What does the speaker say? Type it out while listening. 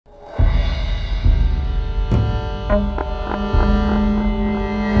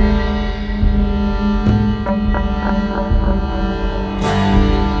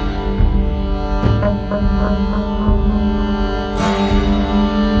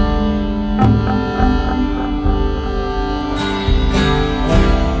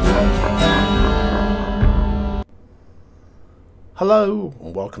Hello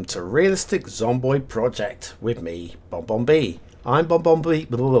and welcome to Realistic Zomboid Project with me, Bon. I'm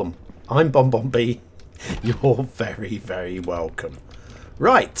Bon. I'm Bon. You're very welcome.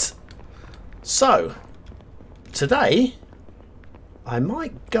 Right, so today I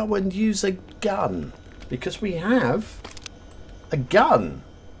might go and use a gun because we have a gun.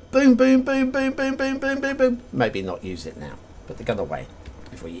 Boom. Maybe not use it now. Put the gun away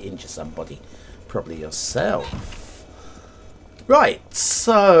before you injure somebody, probably yourself. Right,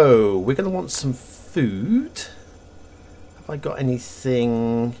 so we're going to want some food. Have I got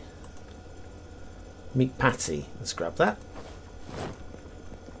anything? Meat patty. Let's grab that.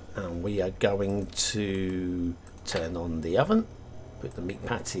 And we are going to turn on the oven. Put the meat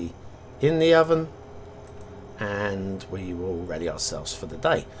patty in the oven. And we will ready ourselves for the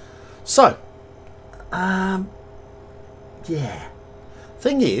day. So, yeah.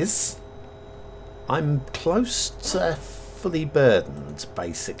 Thing is, I'm close to fully burdened,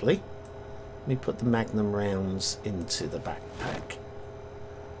 basically. Let me put the magnum rounds into the backpack.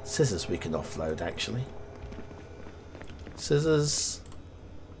 Scissors we can offload, actually. Scissors.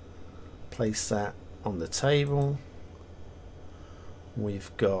 Place that on the table.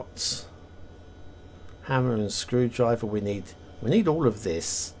 We've got hammer and screwdriver. We need all of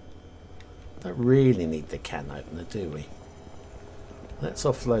this. Don't really need the can opener, do we? Let's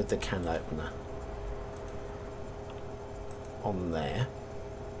offload the can opener on there.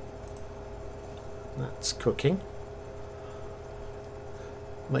 That's cooking.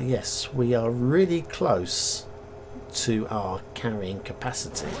 But yes, we are really close to our carrying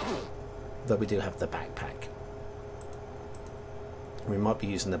capacity, though we do have the backpack. We might be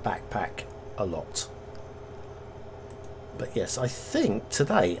using the backpack a lot. But yes, I think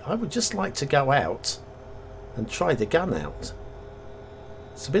today I would just like to go out and try the gun out.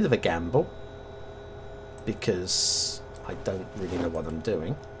 It's a bit of a gamble because I don't really know what I'm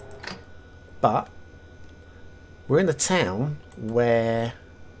doing, but we're in a town where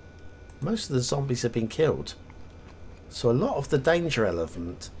most of the zombies have been killed, so a lot of the danger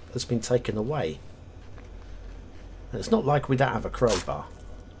element has been taken away, and it's not like we don't have a crowbar.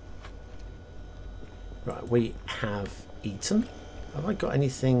 Right, we have eaten. Have I got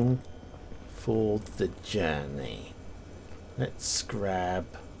anything for the journey? Let's grab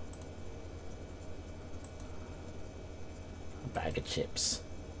bag of chips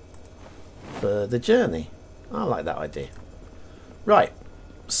for the journey. I like that idea. Right,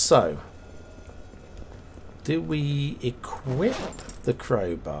 so do we equip the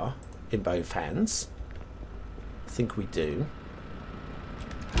crowbar in both hands? I think we do.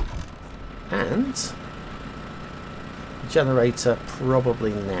 And generator,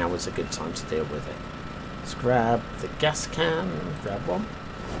 probably now is a good time to deal with it. Let's grab the gas can, grab one.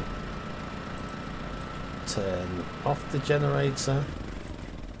 Turn off the generator,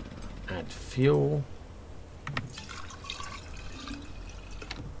 add fuel,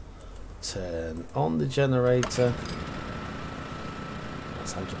 turn on the generator.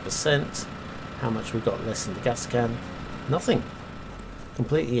 That's 100%. How much we got less in the gas can? Nothing.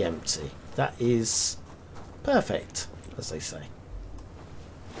 Completely empty. That is perfect, as they say.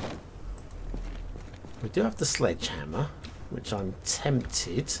 We do have the sledgehammer, which I'm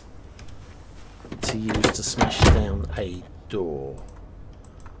tempted to use to smash down a door,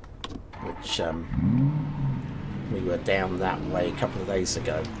 which we were down that way a couple of days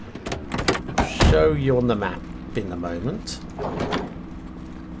ago. I'll show you on the map in a moment.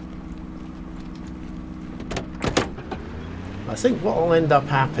 I think what will end up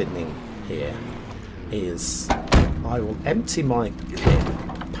happening here is I will empty my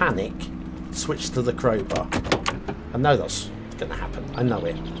clip, panic, switch to the crowbar. I know that's going to happen. I know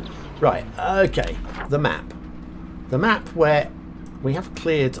it. Right, okay, the map. The map where we have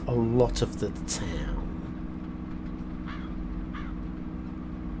cleared a lot of the town.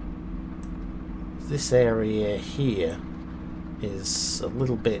 This area here is a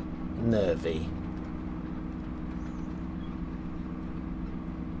little bit nervy.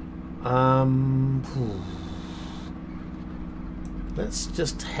 Let's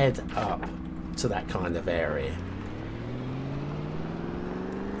just head up to that kind of area.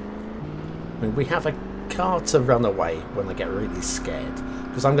 I mean, we have a car to run away when I get really scared,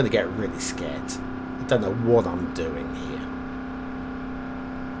 because I'm going to get really scared. I don't know what I'm doing here.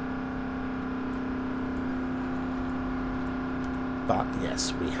 But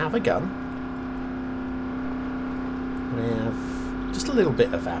yes, we have a gun. We have just a little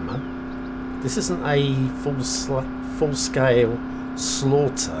bit of ammo. This isn't a full-scale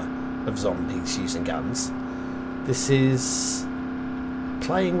slaughter of zombies using guns. This is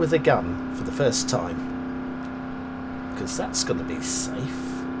playing with a gun for the first time. because that's going to be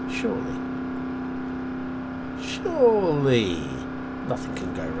safe, surely. Surely nothing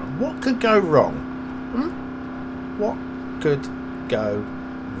can go wrong. What could go wrong? What could go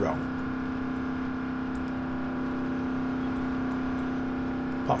wrong?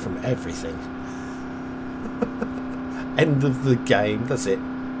 Apart from everything. End of the game. That's it.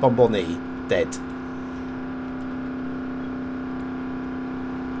 Bonbon-E. Dead.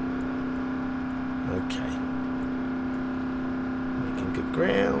 Okay. Making good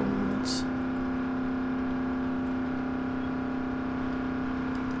ground.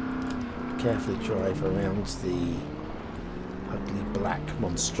 Carefully drive around the ugly black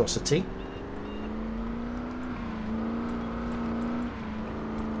monstrosity.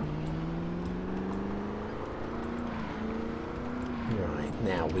 Right,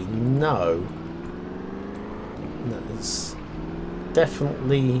 now we know that there's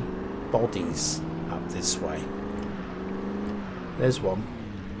definitely bodies up this way. There's one.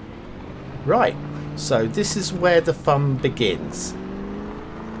 Right, so this is where the fun begins.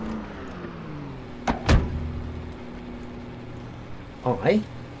 I'm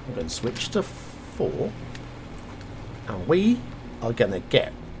going to switch to 4 and we are going to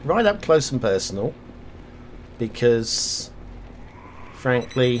get right up close and personal because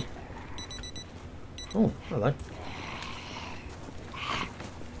frankly... Oh, hello.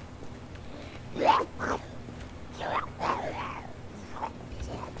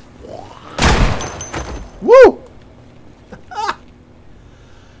 Woo!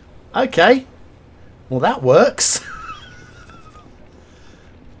 Okay, well that works.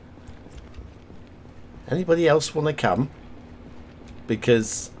 Anybody else want to come?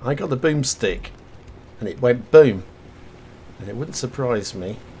 Because I got the boomstick and it went boom. And it wouldn't surprise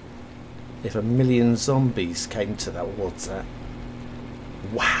me if a million zombies came to that. What's that?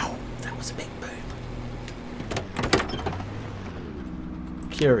 Wow, that was a big boom.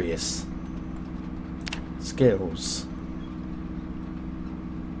 Curious. Skills.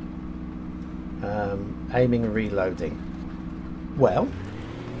 Aiming and reloading. Well.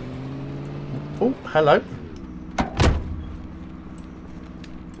 Oh, hello.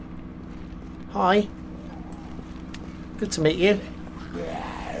 Hi. Good to meet you.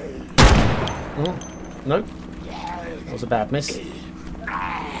 Oh, nope. That was a bad miss.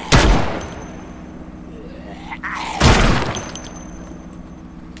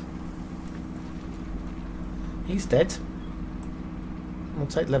 He's dead. I'll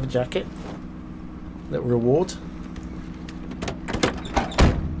take leather jacket. Little reward.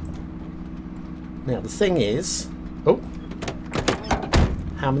 Now the thing is, oh,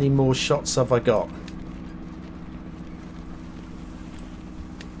 how many more shots have I got?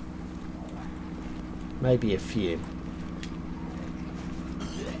 Maybe a few.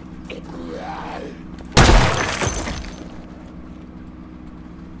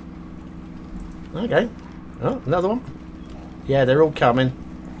 Okay. Oh, another one. Yeah, they're all coming.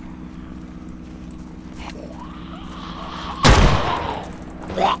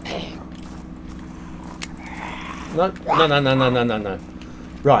 No.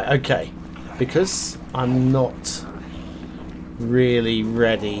 Right, okay. Because I'm not really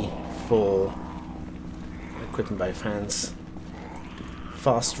ready for equipping both hands.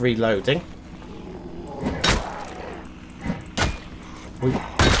 Fast reloading. We've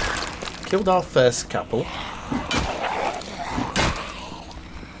killed our first couple.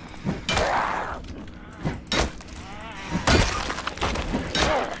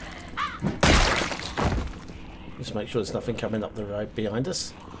 Just make sure there's nothing coming up the road behind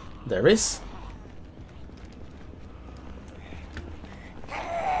us. There is.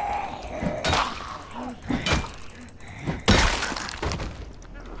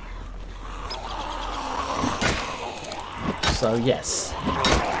 So yes,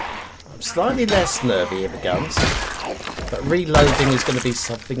 I'm slightly less nervy of the guns, but reloading is going to be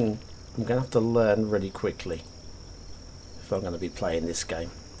something I'm going to have to learn really quickly if I'm going to be playing this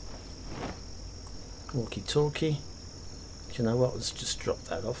game. Walkie-talkie. Do you know what? Let's just drop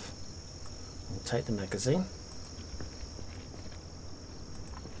that off. We'll take the magazine.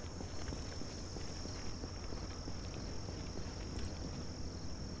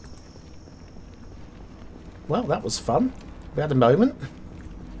 Well, that was fun. We had a moment.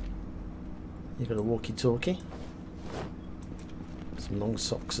 You've got a walkie-talkie. Some long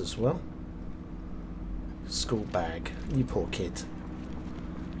socks as well. School bag. You poor kid.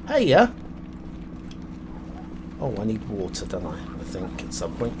 Hey, yeah. Oh, I need water, don't I? I think at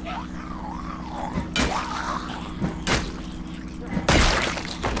some point.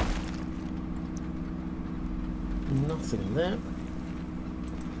 Nothing there.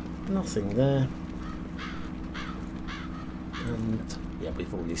 Nothing there. And yeah,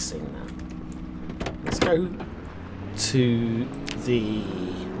 we've already seen that. Let's go to the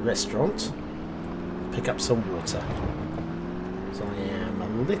restaurant, pick up some water. So I am a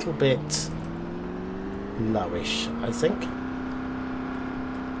little bit lowish, I think.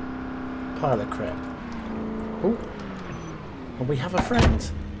 Pile of crap. Oh, and we have a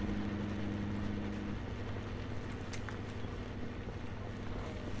friend.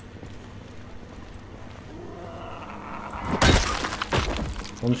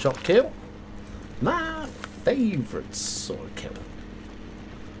 One shot kill. My favourite sort of kill.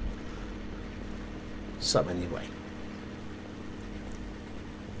 So anyway.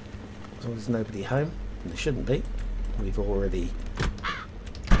 As long as there's nobody home, and there shouldn't be. We've already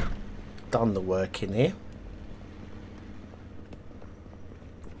done the work in here.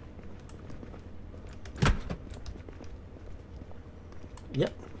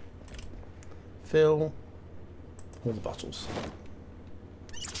 Yep. Fill all the bottles.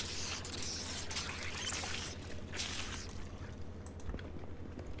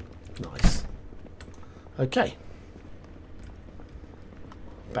 Nice. Okay.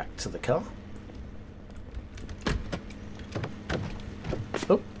 Back to the car.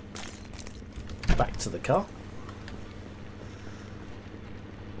 Oh. Back to the car.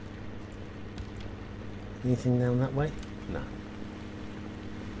 Anything down that way? No.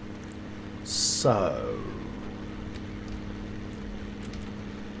 So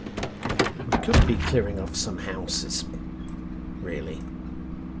we could be clearing off some houses, really.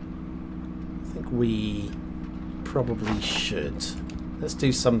 I think we probably should. Let's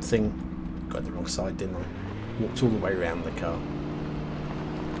do something. Got the wrong side, didn't I? Walked all the way around the car.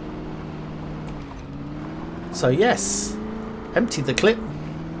 So yes, empty the clip.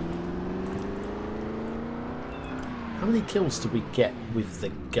 How many kills do we get with the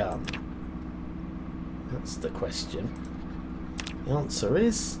gun? That's the question. The answer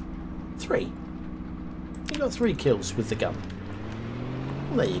is 3. You got 3 kills with the gun.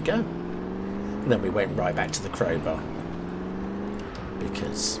 Well, there you go. And then we went right back to the crowbar.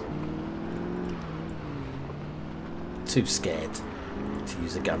 Because too scared to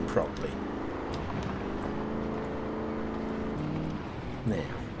use a gun properly. Now,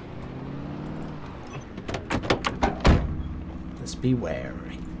 let's be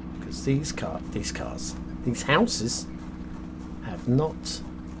wary, because these houses have not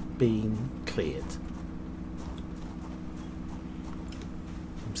been cleared.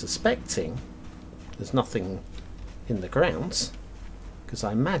 I'm suspecting there's nothing in the grounds, because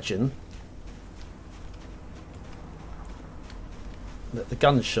I imagine that the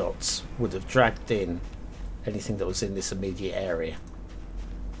gunshots would have dragged in anything that was in this immediate area.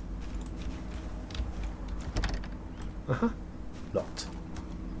 Locked.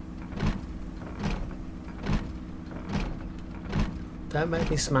 Don't make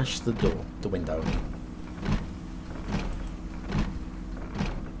me smash the door, the window.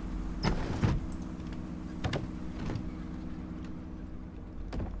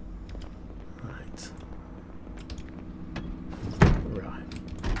 Right.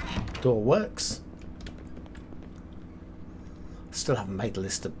 Door works. Still haven't made a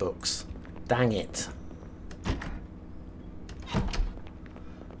list of books. Dang it.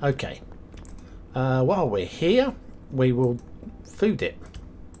 Okay. While we're here, we will food it.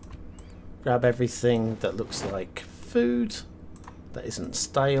 Grab everything that looks like food, that isn't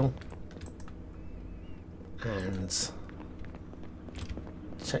stale, and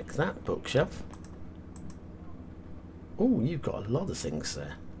check that bookshelf. Oh, you've got a lot of things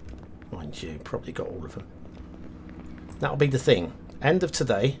there. Mind you, probably got all of them. That'll be the thing. End of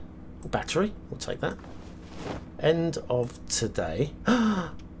today. Battery, we'll take that. End of today.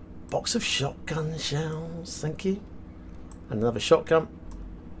 Box of shotgun shells, thank you. And another shotgun.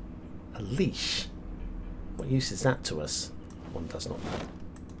 A leash. What use is that to us? One does not know.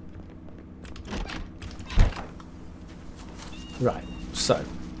 Right, so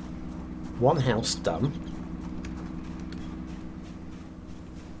one house done.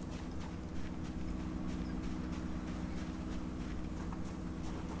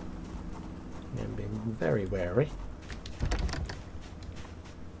 I'm being very wary.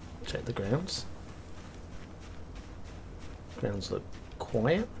 Check the grounds. Grounds look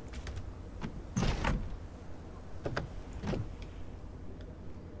quiet.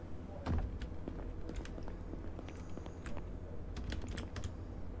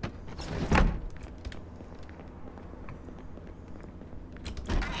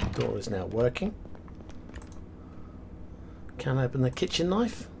 Door is now working. Can open the kitchen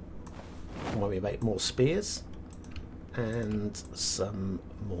knife while we make more spears and some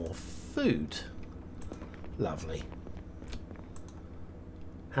more food. Lovely.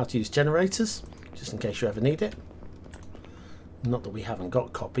 how to use generators, just in case you ever need it. Not that we haven't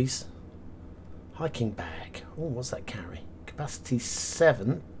got copies. Hiking bag. Oh, what's that carry? Capacity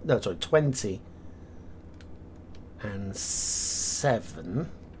 7. No, sorry, 20 and 7.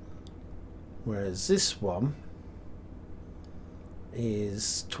 Whereas this one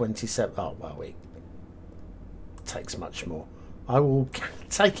is 27. Oh, well, it takes much more. I will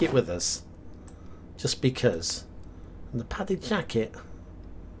take it with us, just because. And the padded jacket,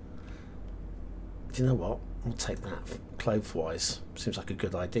 do you know what? We'll take that clothes-wise. Seems like a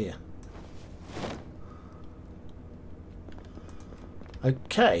good idea.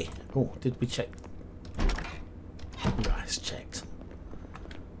 Okay. Oh, did we check? Right, it's checked.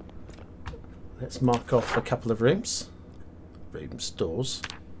 Let's mark off a couple of rooms. Rooms, doors,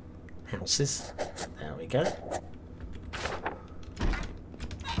 houses. There we go.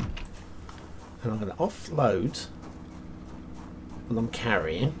 And I'm going to offload what I'm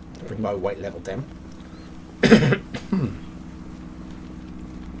carrying. Bring my weight level down.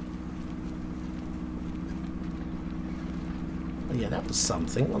 Oh, yeah, that was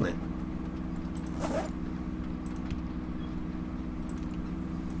something, wasn't it?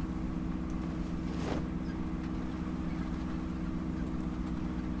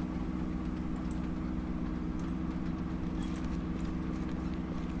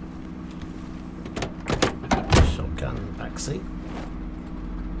 Shotgun backseat.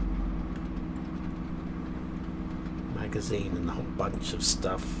 Magazine and a whole bunch of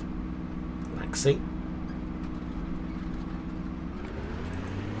stuff. Backseat.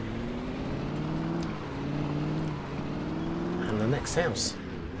 And the next house.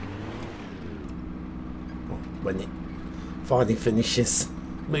 Well, when it finally finishes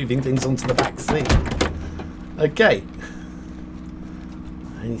moving things onto the back seat. Okay.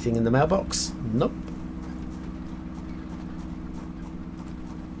 Anything in the mailbox? Nope.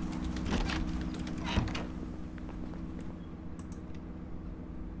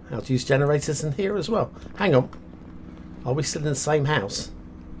 How to use generators in here as well. Hang on. Are we still in the same house?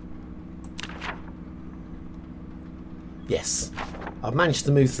 Yes. I've managed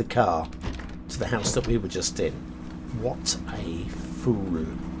to move the car to the house that we were just in. What a fool.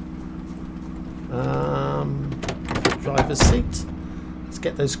 Driver's seat. Let's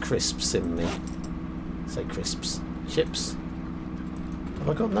get those crisps in me. Say crisps. Chips. Have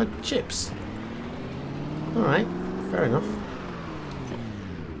I got no chips? Alright. Fair enough.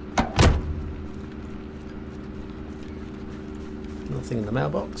 Nothing in the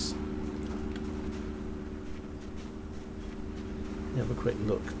mailbox. Have a quick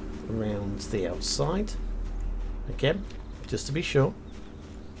look around the outside again, just to be sure.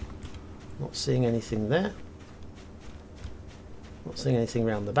 Not seeing anything there. Not seeing anything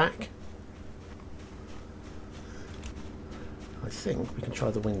around the back. I think we can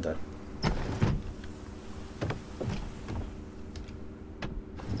try the window.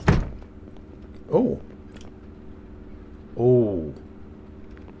 Oh. Oh.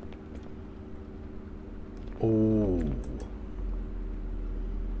 Oh.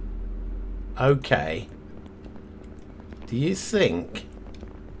 Okay. Do you think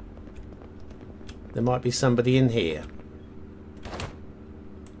there might be somebody in here?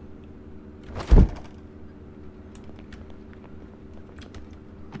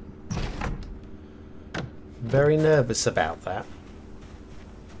 Very nervous about that.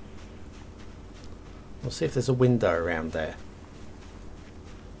 We'll see if there's a window around there.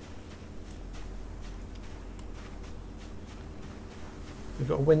 We've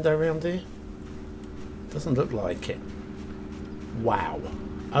got a window around here? Doesn't look like it. Wow.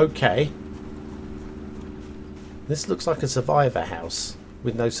 Okay. This looks like a survivor house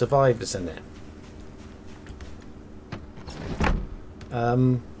with no survivors in it.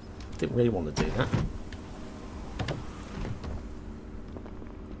 Didn't really want to do that.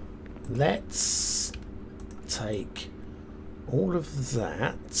 Let's take all of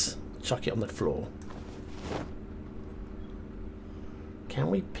that, chuck it on the floor. Can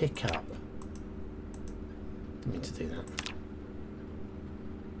we pick up? Didn't mean to do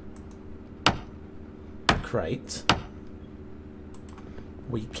that. Crate.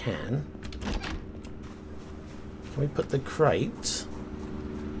 We can. Can we put the crate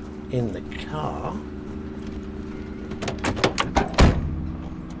in the car?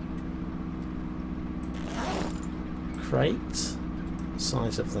 Crate.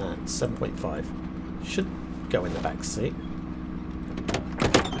 Size of that 7.5. Should go in the back seat.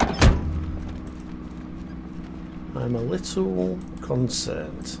 I'm a little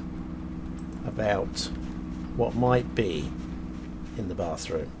concerned about what might be in the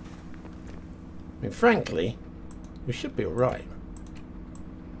bathroom. I mean, frankly, we should be alright.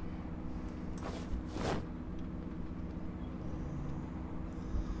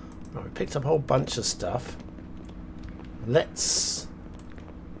 Right, we picked up a whole bunch of stuff. Let's...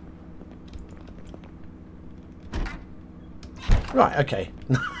 Right, okay.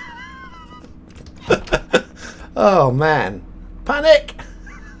 Oh man. Panic!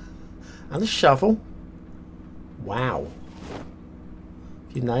 And a shovel. Wow.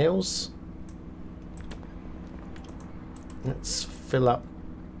 A few nails. Let's fill up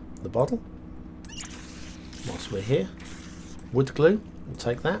the bottle whilst we're here. Wood glue, we'll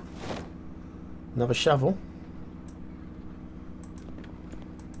take that. Another shovel.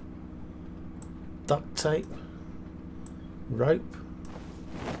 Duct tape. Rope.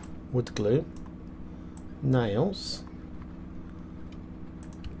 Wood glue. Nails.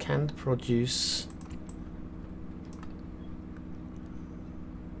 Canned produce.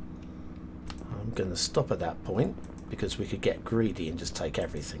 I'm going to stop at that point because we could get greedy and just take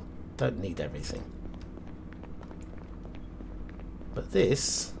everything. Don't need everything. But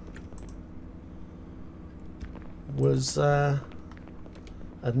this was a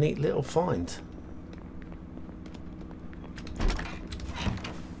neat little find.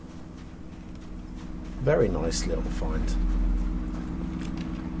 Very nice little find.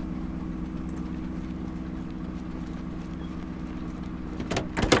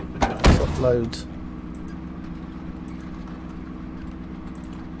 Let's offload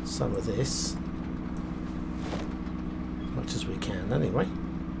some of this, as much as we can anyway.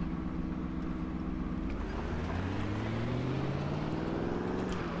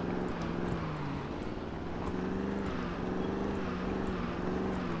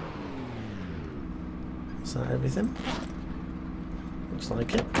 Is that everything? Looks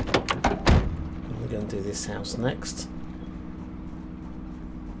like it. We're going to do this house next.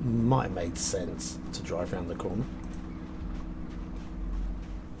 Might have made sense to drive around the corner.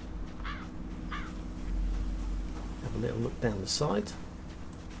 Have a little look down the side.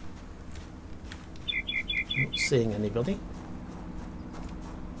 Not seeing anybody.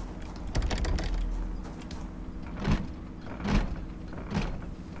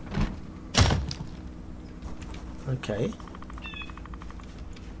 Okay.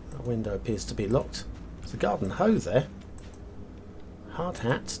 That window appears to be locked. There's a garden hoe there. Hard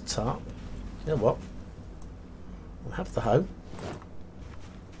hat, tarp. You know what? We'll have the hoe.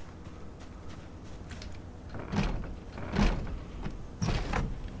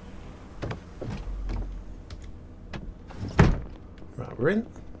 Right, we're in.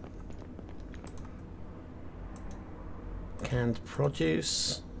 Canned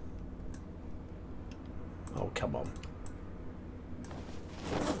produce. Oh, come on.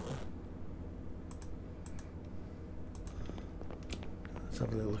 Let's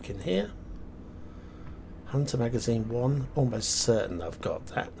have a little look in here. Hunter Magazine 1. Almost certain I've got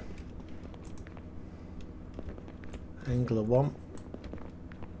that. Angler 1.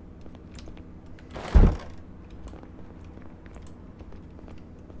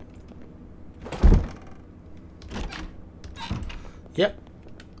 Yep.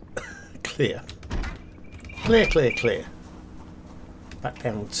 Clear. Clear, clear, clear. Back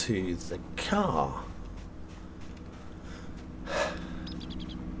down to the car.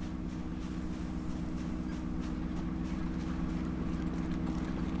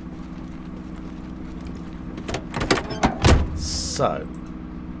 So,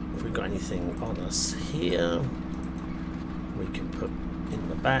 if we've got anything on us here, we can put in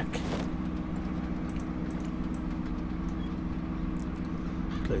the back,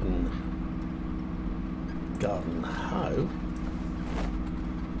 including garden hoe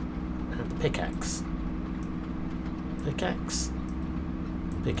and pickaxe. Pickaxe.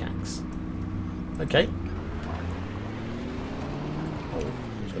 Pickaxe. Okay. Oh,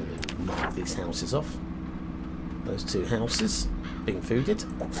 I'm just going to mark these houses off. Those two houses being fooded.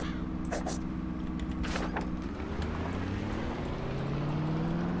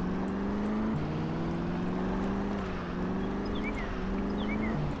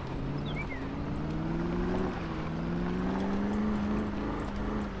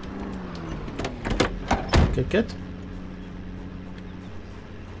 Good, good.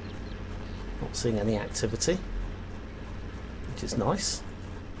 Not seeing any activity, which is nice.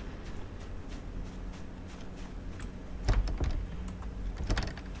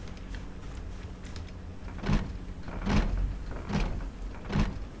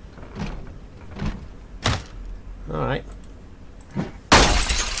 All right.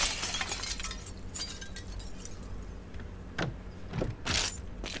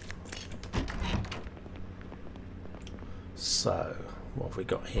 So, what have we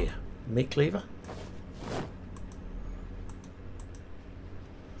got here? Meat cleaver.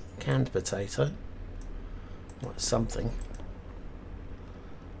 Canned potato. What, something.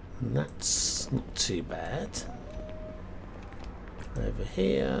 And that's not too bad. Over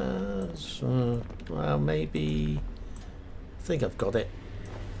here, so, well, maybe. I think I've got it,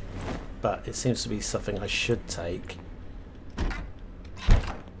 but it seems to be something I should take.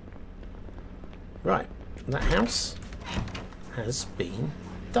 Right, that house has been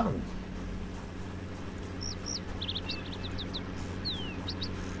done.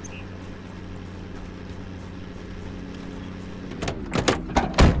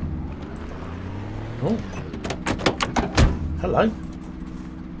 Oh, hello,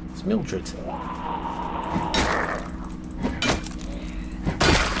 it's Mildred.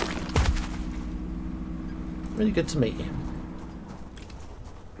 Really good to meet you.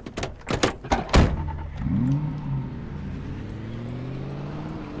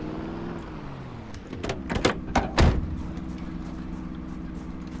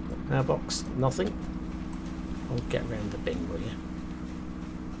 Mailbox, nothing. I'll get around the bin, will you?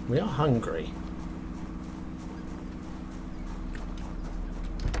 We are hungry.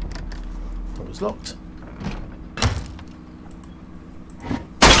 It was locked.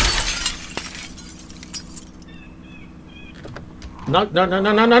 No, no, no,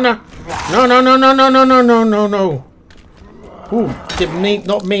 no, no, no, no. No, no, no, no, no, no, no, no, no, no. Ooh, did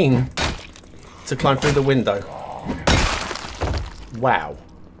not mean to climb through the window. Wow.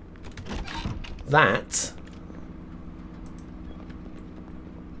 That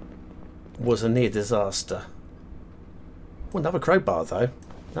was a near disaster. Oh, another crowbar though.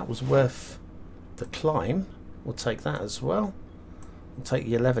 That was worth the climb. We'll take that as well. We'll take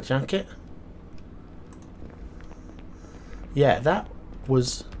your leather jacket. Yeah, that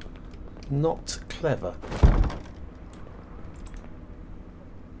was not clever.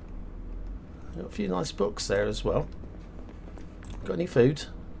 Got a few nice books there as well. Got any food?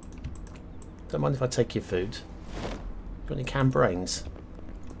 Don't mind if I take your food. Got any canned brains?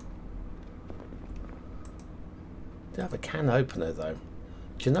 Do have a can opener though.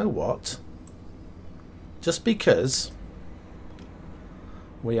 Do you know what? Just because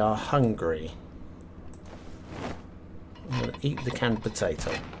we are hungry, I'm going to eat the canned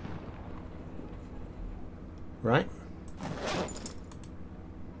potato. Right?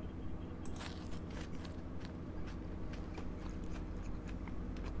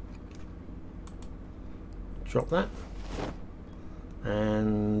 Drop that.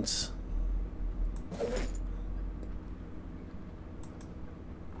 And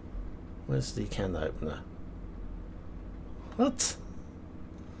where's the can opener? What?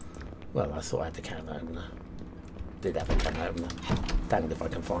 Well, I thought I had the can opener. Did have a can opener. Danged if I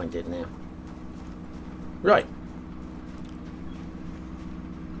can find it now. Right.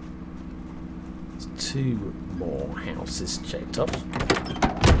 There's 2 more houses checked off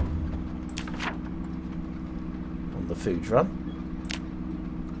on the food run.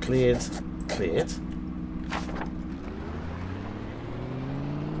 Cleared, cleared.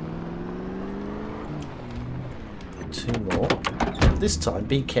 Two more. This time,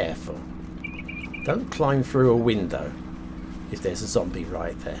 be careful. Don't climb through a window if there's a zombie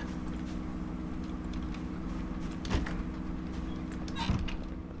right there.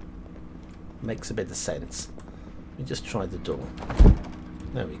 Makes a bit of sense. We just try the door.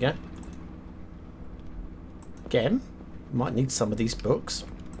 There we go. Again, might need some of these books.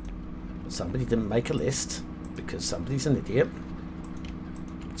 But somebody didn't make a list because somebody's an idiot.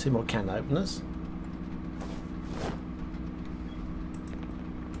 2 more can openers.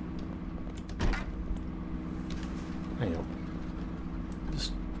 Hang on.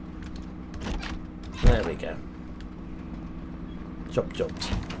 Just there we go. Job jobbed.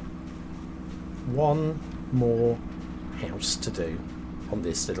 1 more house to do on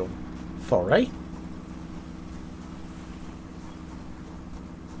this little foray.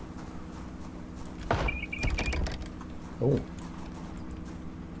 Oh.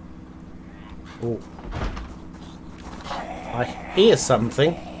 Oh. I hear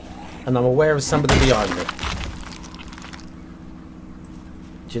something and I'm aware of somebody behind me.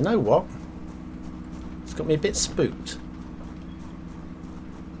 Do you know what? It's got me a bit spooked.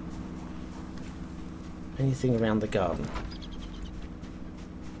 Anything around the garden?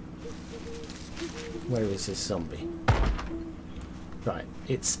 Where is this zombie? Right,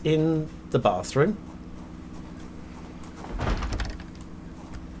 it's in the bathroom.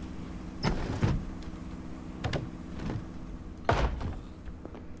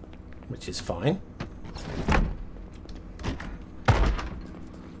 Which is fine.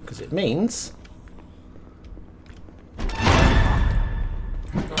 Because it means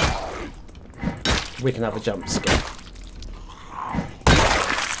we can have a jump scare.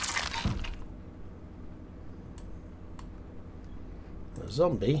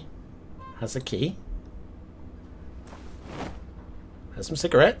 zombie has a key. Has some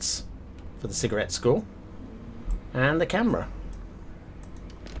cigarettes for the cigarette school. And the camera.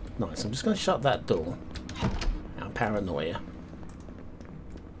 Nice. I'm just going to shut that door. Out of paranoia.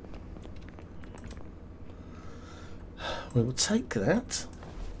 We will take that.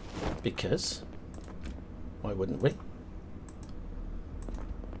 Because why wouldn't we?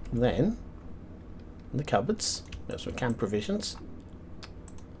 Then in the cupboards we have some canned provisions.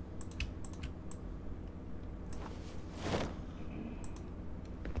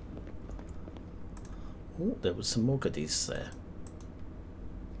 Oh, there was some more goodies there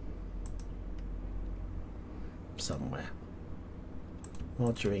somewhere.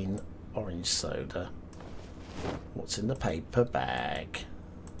 Margarine, orange soda. What's in the paper bag?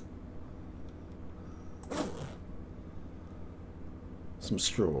 Some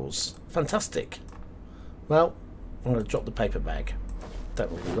straws. Fantastic. Well, I'm going to drop the paper bag.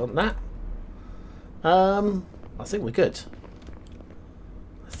 Don't really want that. I think we're good.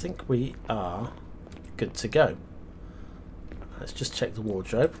 I think we are good to go. Let's just check the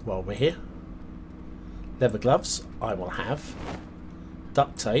wardrobe while we're here. Leather gloves, I will have.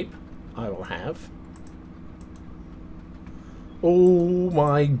 Duct tape, I will have. Oh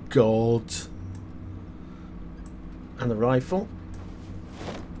my god. And the rifle.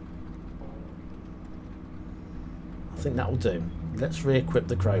 I think that will do. Let's re-equip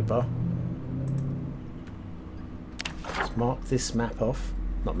the crowbar. Let's mark this map off.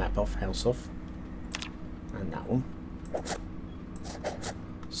 Not map off, house off. And that one.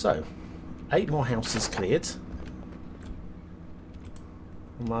 So, 8 more houses cleared.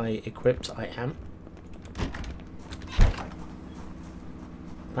 Am I equipped? I am.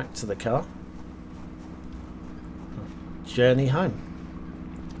 Back to the car. Journey home.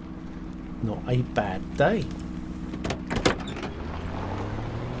 Not a bad day.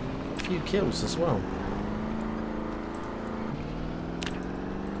 A few kills as well.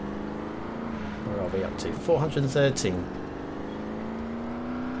 Where are we up to? 413.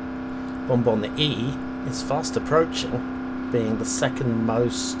 Bonbon E is fast approaching being the second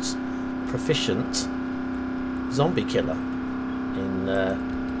most proficient zombie killer in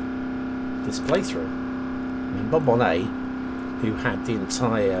this playthrough. I mean, Bonbon A, who had the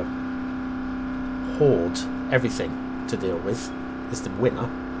entire horde, everything to deal with, is the winner.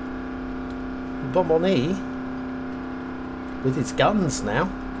 Bonbon E, with his guns now,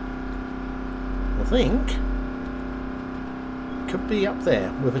 I think, could be up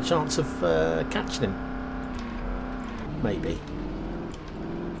there with a chance of catching him. Maybe.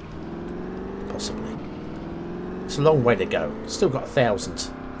 Possibly. It's a long way to go. Still got 1,000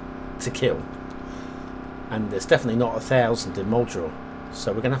 to kill. And there's definitely not 1,000 in Moldral.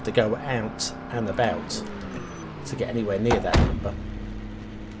 So we're going to have to go out and about to get anywhere near that number.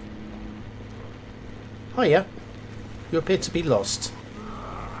 Hiya. You appear to be lost.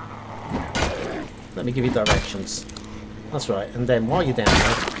 Let me give you directions. That's right. And then while you're down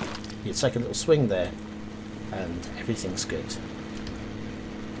there, you take a little swing there. And everything's good.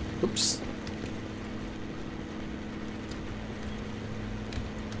 Oops.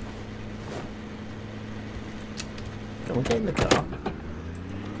 Come on, get in the car.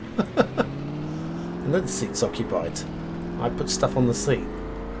 Another seat's occupied. I put stuff on the seat.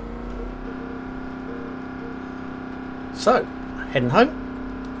 So, heading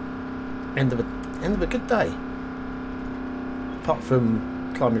home. End of a good day. Apart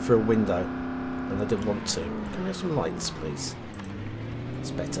from climbing through a window, and I didn't want to. Can we have some lights, please?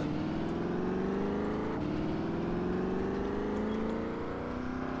 It's better.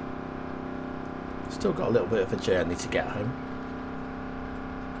 Still got a little bit of a journey to get home.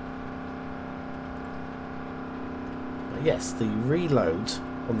 But yes, the reload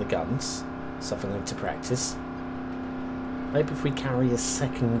on the guns, something I need to practice. Maybe if we carry a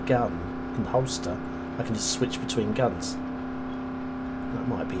second gun in the holster, I can just switch between guns. That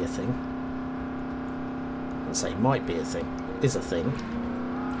might be a thing. I say might be a thing. Is a thing.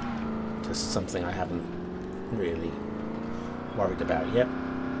 Just something I haven't really worried about yet.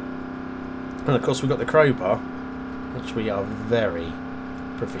 And of course we've got the crowbar, which we are very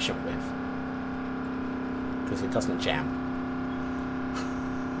proficient with. Because it doesn't jam.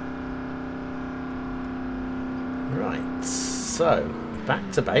 Right, so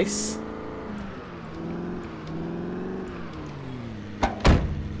back to base.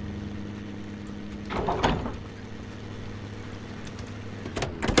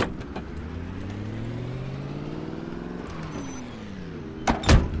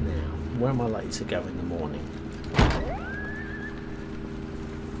 Where am I likely to go in the morning? I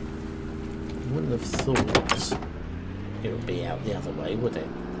wouldn't have thought it would be out the other way, would it?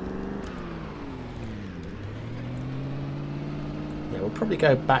 Yeah, we'll probably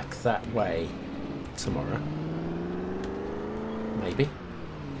go back that way tomorrow. Maybe.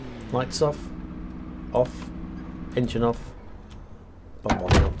 Lights off. Off. Engine off. Bomb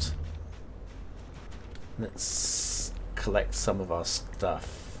on out. Let's collect some of our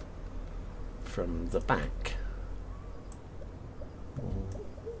stuff from the back.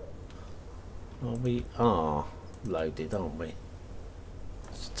 Well, we are loaded, aren't we?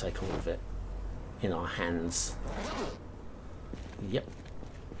 Let's take all of it in our hands. Yep.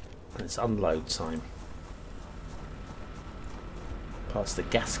 And it's unload time. Past the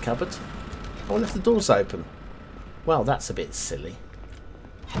gas cupboard. Oh, I left the doors open. Well, that's a bit silly.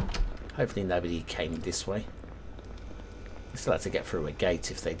 Hopefully nobody came this way. We still had to get through a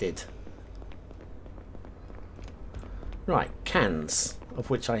gate if they did. Right, cans, of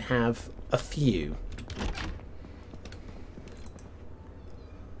which I have a few.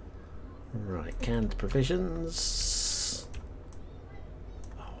 Right, canned provisions.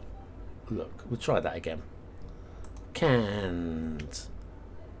 Oh, look, we'll try that again. Canned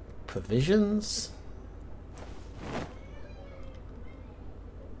provisions.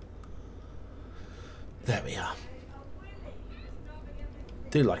 There we are.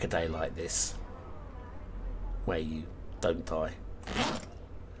 Do like a day like this, where you don't die.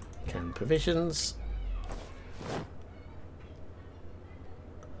 Canned provisions.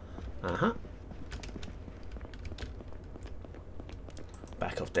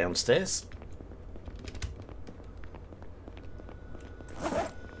 Back off downstairs.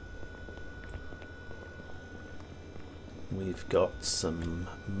 We've got some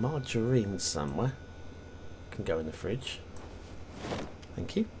margarine somewhere. Can go in the fridge.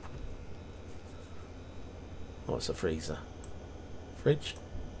 Thank you. Oh, it's a freezer. Fridge.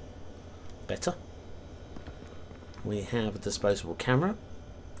 Better. We have a disposable camera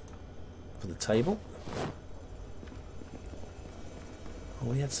for the table. Oh,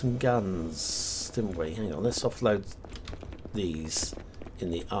 we had some guns, didn't we? Hang on, let's offload these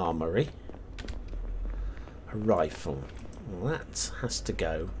in the armory. A rifle. Well, that has to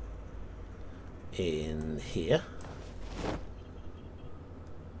go in here.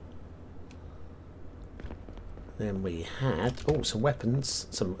 Then we had some weapons,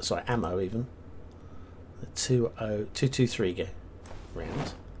 sorry, ammo even. The 223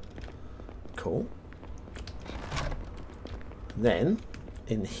 round. Cool. Then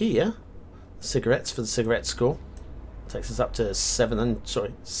in here, cigarettes for the cigarette score. Takes us up to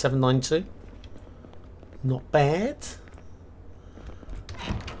 792. Not bad.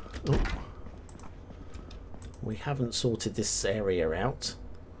 Oh. We haven't sorted this area out,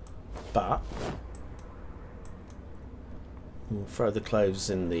 but we'll throw the clothes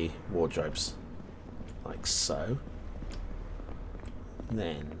in the wardrobes, like so.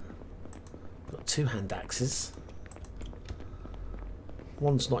 Then we've got 2 hand axes.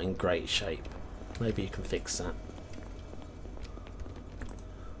 One's not in great shape. Maybe you can fix that.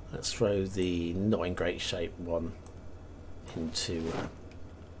 Let's throw the not in great shape one into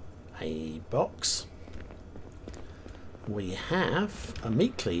a box. We have a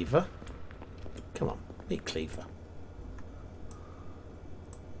meat cleaver. Come on, meat cleaver.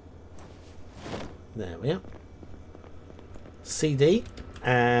 There we are. CD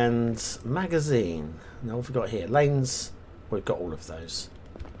and magazine. Now what have we got here? Lanes. We've got all of those.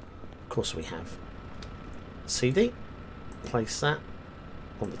 Of course we have. CD. Place that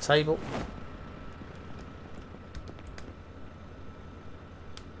on the table.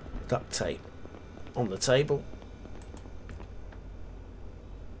 Duct tape on the table.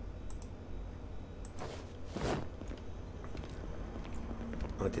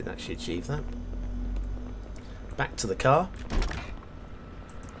 I didn't actually achieve that. Back to the car.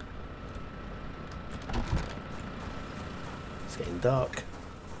 It's getting dark.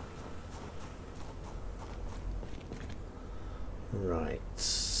 Right,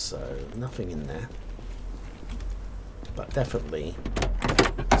 so nothing in there, but definitely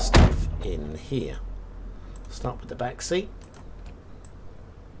stuff in here. Start with the back seat.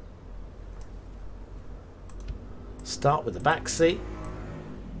 Start with the back seat.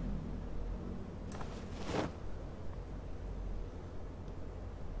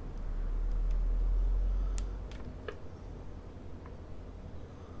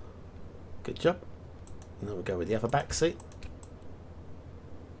 Good job. And then we'll go with the other back seat.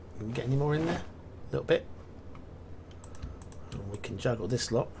 Can we get any more in there? A little bit. And we can juggle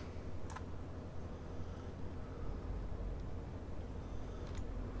this lot.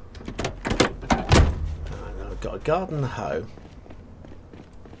 And I've got a garden hoe.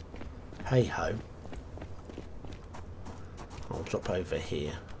 Hey ho. drop over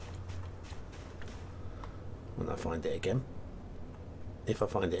here when I find it again. If I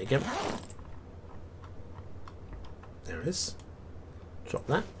find it again. There it is. Drop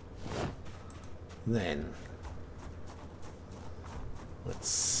that. Then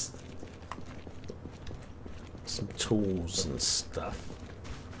let's some tools and stuff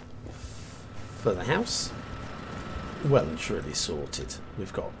for the house. Well and truly sorted.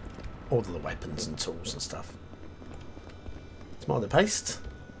 We've got all of the weapons and tools and stuff. Tomato paste.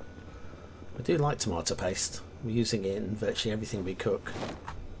 I do like tomato paste. We're using it in virtually everything we cook.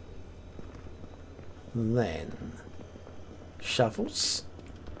 And then shovels.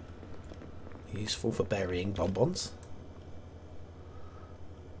 Useful for burying bonbons.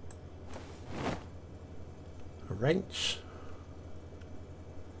 A wrench.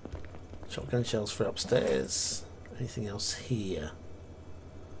 Shotgun shells for upstairs. Anything else here?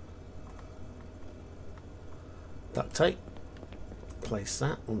 Duct tape. Place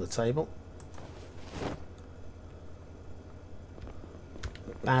that on the table.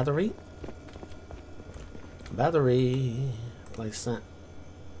 Battery. Battery. Place that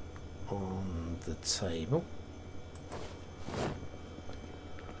on the table.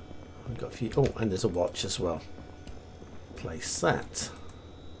 We've got a few. Oh, and there's a watch as well. Place that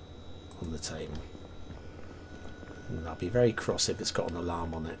on the table. And I'll be very cross if it's got an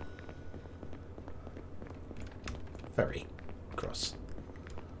alarm on it. Very cross.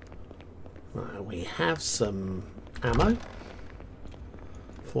 Right, we have some ammo.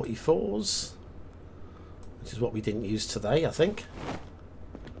 44s. Which is what we didn't use today, I think.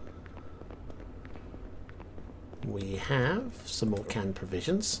 We have some more canned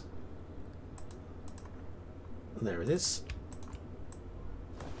provisions. There it is.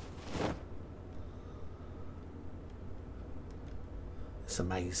 It's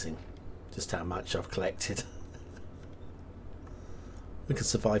amazing just how much I've collected. We could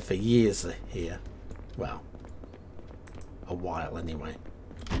survive for years here. Well, a while anyway.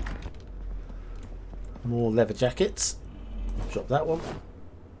 More leather jackets. Drop that one.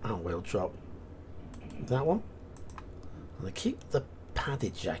 And we'll drop that one. And I keep the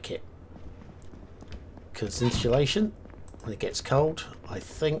padded jacket because insulation when it gets cold, I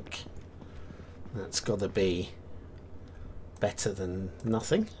think that's got to be better than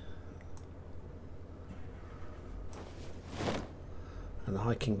nothing. And a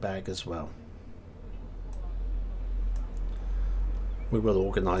hiking bag as well. We will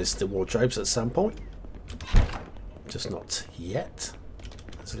organise the wardrobes at some point, just not yet.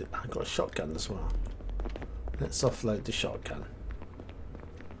 I've got a shotgun as well. Let's offload the shotgun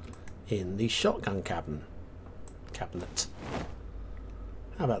in the shotgun cabinet.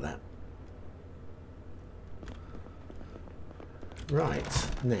 How about that? Right,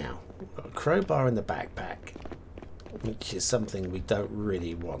 now we've got a crowbar in the backpack, which is something we don't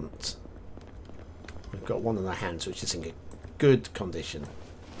really want. We've got one in our hands which is in good condition.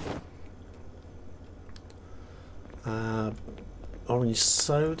 Orange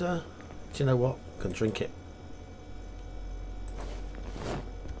soda. Do you know what? I can drink it.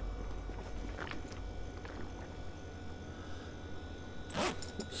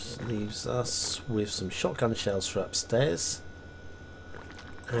 Which leaves us with some shotgun shells for upstairs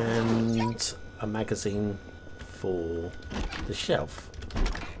and a magazine for the shelf.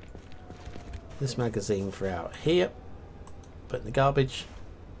 This magazine for out here. Put in the garbage.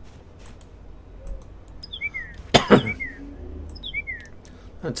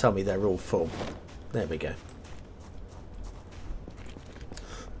 Don't tell me they're all full. There we go.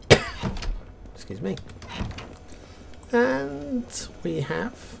 Excuse me. And we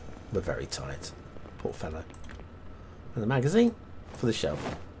have, we're very tired, poor fellow. And the magazine for the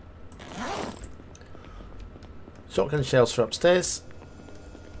shelf. Shotgun shells for upstairs.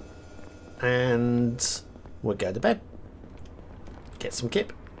 And we'll go to bed. Get some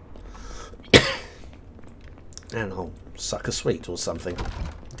kip. And I'll suck a sweet or something.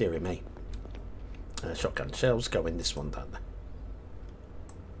 Dearie me. Shotgun shells go in this one, don't they?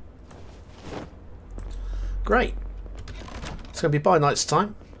 Great. It's going to be bye night's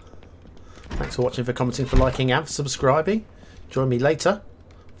time. Thanks for watching, for commenting, for liking and for subscribing. Join me later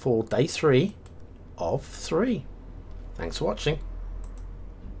for day 3 of 3. Thanks for watching.